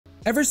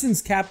Ever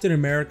since Captain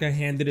America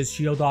handed his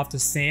shield off to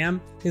Sam,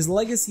 his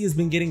legacy has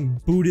been getting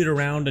booted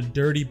around a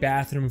dirty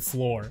bathroom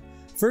floor.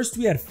 First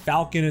we had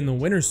Falcon and the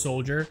Winter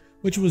Soldier,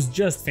 which was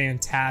just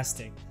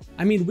fantastic.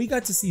 I mean, we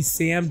got to see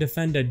Sam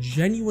defend a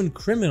genuine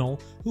criminal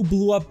who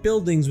blew up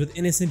buildings with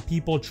innocent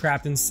people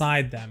trapped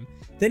inside them.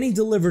 Then he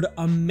delivered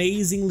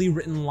amazingly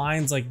written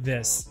lines like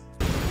this.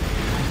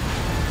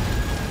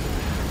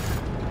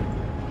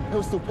 There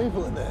were still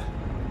people in there.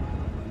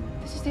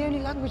 This is the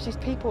only language these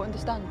people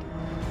understand.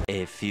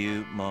 A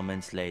few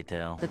moments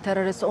later. The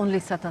terrorists only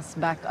set us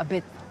back a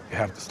bit. You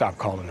have to stop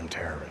calling them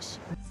terrorists.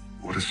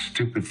 What a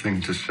stupid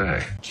thing to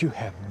say. You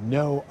have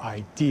no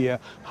idea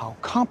how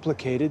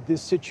complicated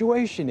this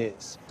situation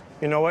is.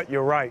 You know what?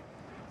 You're right.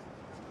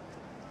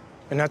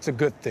 And that's a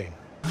good thing.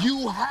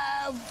 You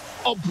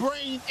have a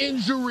brain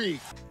injury.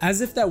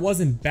 As if that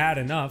wasn't bad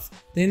enough,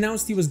 they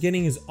announced he was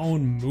getting his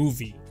own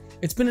movie.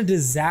 It's been a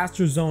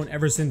disaster zone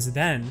ever since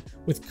then,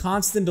 with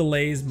constant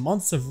delays,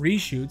 months of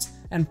reshoots,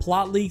 and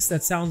plot leaks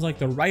that sounds like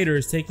the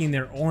writers taking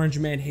their Orange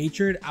Man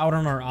hatred out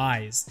on our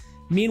eyes.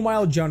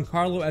 Meanwhile,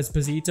 Giancarlo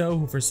Esposito,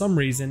 who for some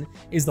reason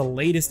is the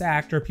latest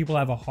actor people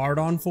have a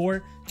hard-on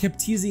for, kept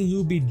teasing he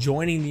would be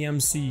joining the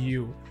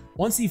MCU.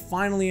 Once he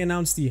finally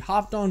announced he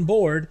hopped on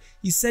board,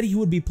 he said he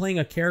would be playing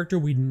a character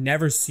we'd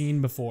never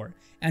seen before.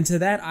 And to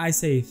that I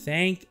say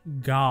thank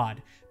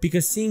God,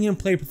 because seeing him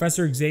play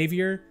Professor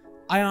Xavier,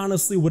 I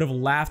honestly would have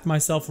laughed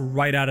myself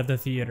right out of the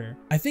theater.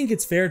 I think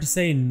it's fair to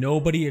say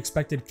nobody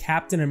expected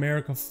Captain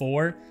America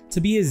 4 to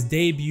be his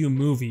debut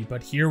movie,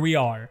 but here we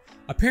are.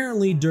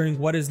 Apparently, during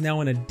what is now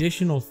an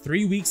additional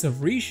 3 weeks of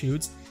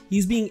reshoots,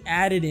 he's being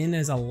added in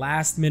as a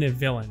last-minute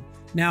villain.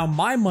 Now,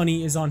 my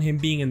money is on him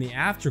being in the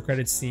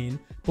after-credits scene,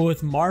 but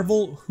with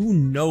Marvel, who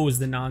knows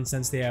the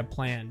nonsense they have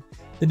planned.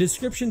 The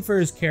description for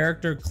his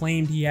character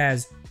claimed he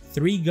has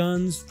 3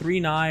 guns, 3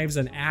 knives,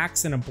 an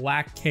axe, and a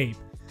black cape.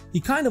 He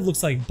kind of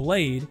looks like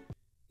Blade,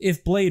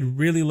 if Blade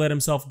really let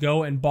himself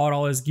go and bought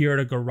all his gear at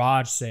a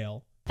garage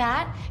sale.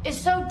 That is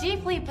so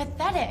deeply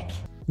pathetic.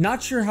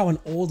 Not sure how an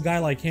old guy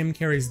like him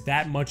carries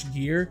that much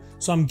gear,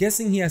 so I'm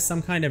guessing he has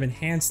some kind of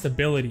enhanced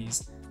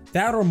abilities.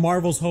 That or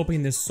Marvel's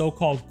hoping this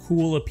so-called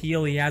cool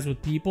appeal he has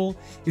with people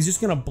is just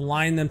gonna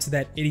blind them to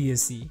that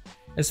idiocy.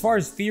 As far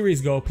as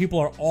theories go, people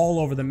are all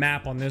over the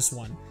map on this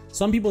one.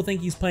 Some people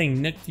think he's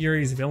playing Nick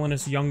Fury's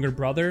villainous younger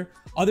brother,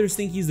 others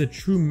think he's the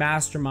true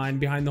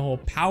mastermind behind the whole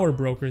power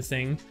broker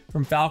thing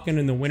from Falcon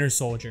and the Winter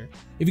Soldier.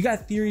 If you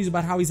got theories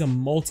about how he's a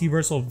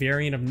multiversal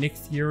variant of Nick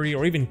Fury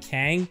or even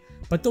Kang,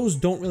 but those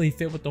don't really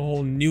fit with the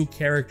whole new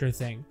character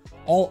thing.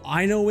 All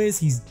I know is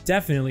he's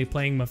definitely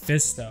playing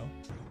Mephisto.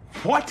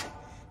 What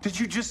did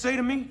you just say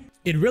to me?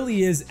 It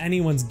really is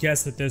anyone's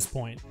guess at this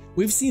point.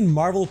 We've seen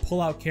Marvel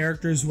pull out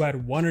characters who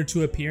had 1 or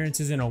 2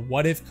 appearances in a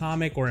What If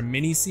comic or a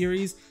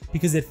mini-series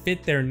because it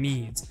fit their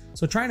needs.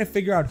 So trying to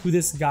figure out who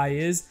this guy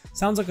is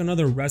sounds like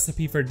another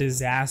recipe for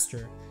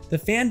disaster. The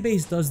fan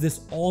base does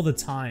this all the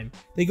time.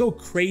 They go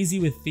crazy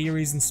with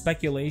theories and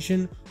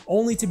speculation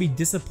only to be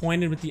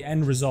disappointed with the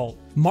end result.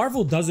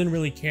 Marvel doesn't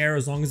really care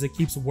as long as it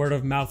keeps word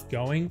of mouth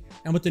going,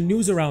 and with the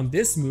news around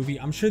this movie,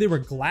 I'm sure they were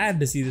glad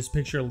to see this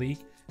picture leak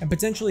and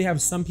potentially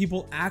have some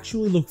people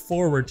actually look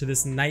forward to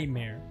this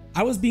nightmare.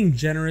 I was being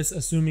generous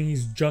assuming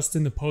he's just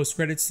in the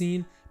post-credit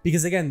scene,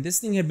 because again, this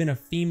thing had been a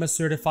FEMA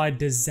certified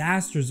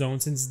disaster zone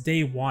since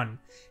day one.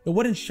 It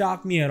wouldn't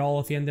shock me at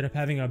all if he ended up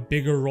having a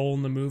bigger role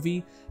in the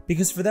movie,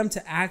 because for them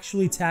to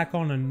actually tack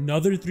on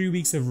another 3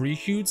 weeks of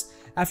reshoots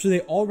after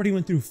they already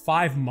went through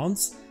 5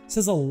 months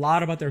says a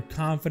lot about their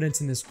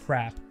confidence in this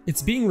crap.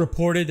 It's being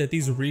reported that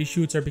these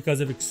reshoots are because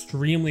of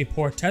extremely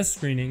poor test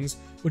screenings,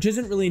 which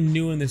isn't really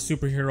new in the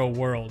superhero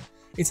world.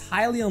 It's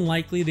highly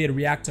unlikely they'd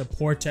react to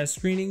poor test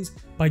screenings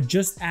by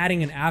just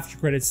adding an after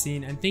credits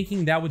scene and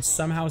thinking that would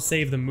somehow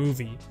save the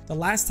movie. The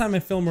last time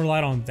a film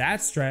relied on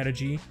that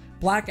strategy,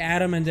 Black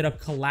Adam ended up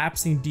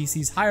collapsing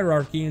DC's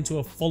hierarchy into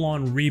a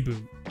full-on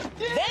reboot.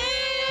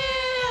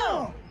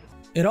 Damn!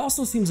 It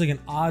also seems like an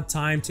odd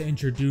time to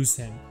introduce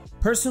him.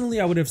 Personally,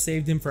 I would have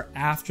saved him for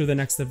after the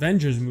next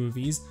Avengers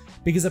movies,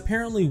 because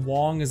apparently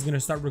Wong is going to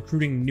start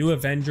recruiting new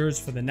Avengers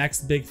for the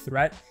next big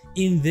threat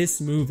in this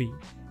movie.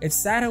 It's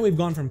sad how we've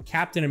gone from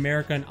Captain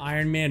America and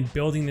Iron Man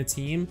building the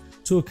team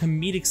to a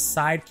comedic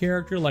side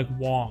character like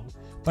Wong.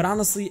 But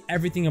honestly,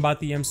 everything about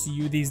the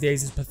MCU these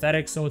days is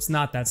pathetic, so it's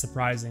not that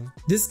surprising.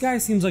 This guy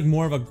seems like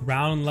more of a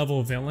ground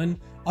level villain,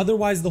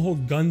 otherwise the whole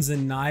guns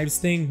and knives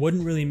thing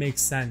wouldn't really make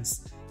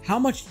sense. How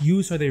much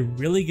use are they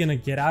really gonna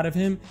get out of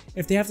him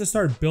if they have to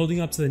start building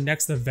up to the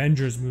next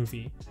Avengers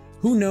movie?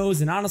 Who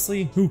knows, and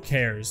honestly, who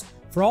cares?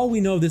 For all we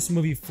know, this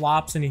movie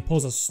flops and he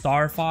pulls a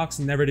Star Fox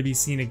never to be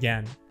seen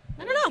again.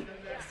 I don't know.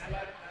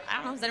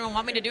 Does anyone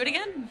want me to do it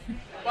again?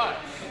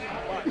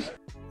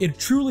 It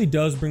truly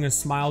does bring a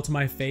smile to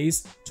my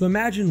face to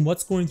imagine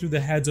what's going through the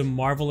heads of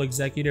Marvel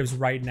executives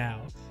right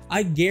now.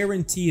 I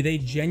guarantee they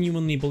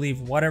genuinely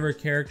believe whatever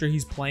character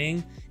he's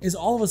playing is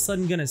all of a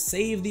sudden gonna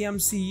save the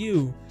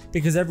MCU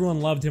because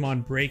everyone loved him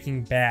on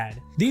Breaking Bad.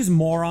 These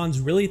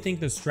morons really think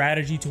the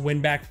strategy to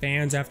win back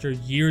fans after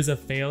years of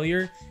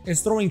failure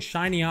is throwing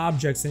shiny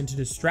objects in to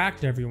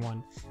distract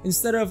everyone,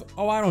 instead of,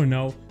 oh I don't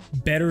know,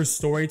 better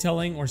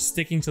storytelling or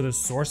sticking to the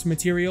source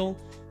material.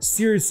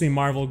 Seriously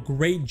Marvel,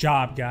 great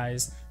job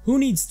guys. Who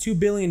needs $2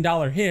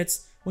 billion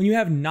hits when you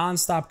have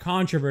non-stop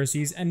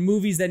controversies and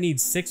movies that need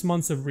 6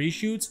 months of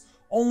reshoots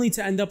only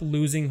to end up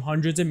losing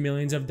hundreds of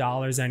millions of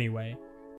dollars anyway?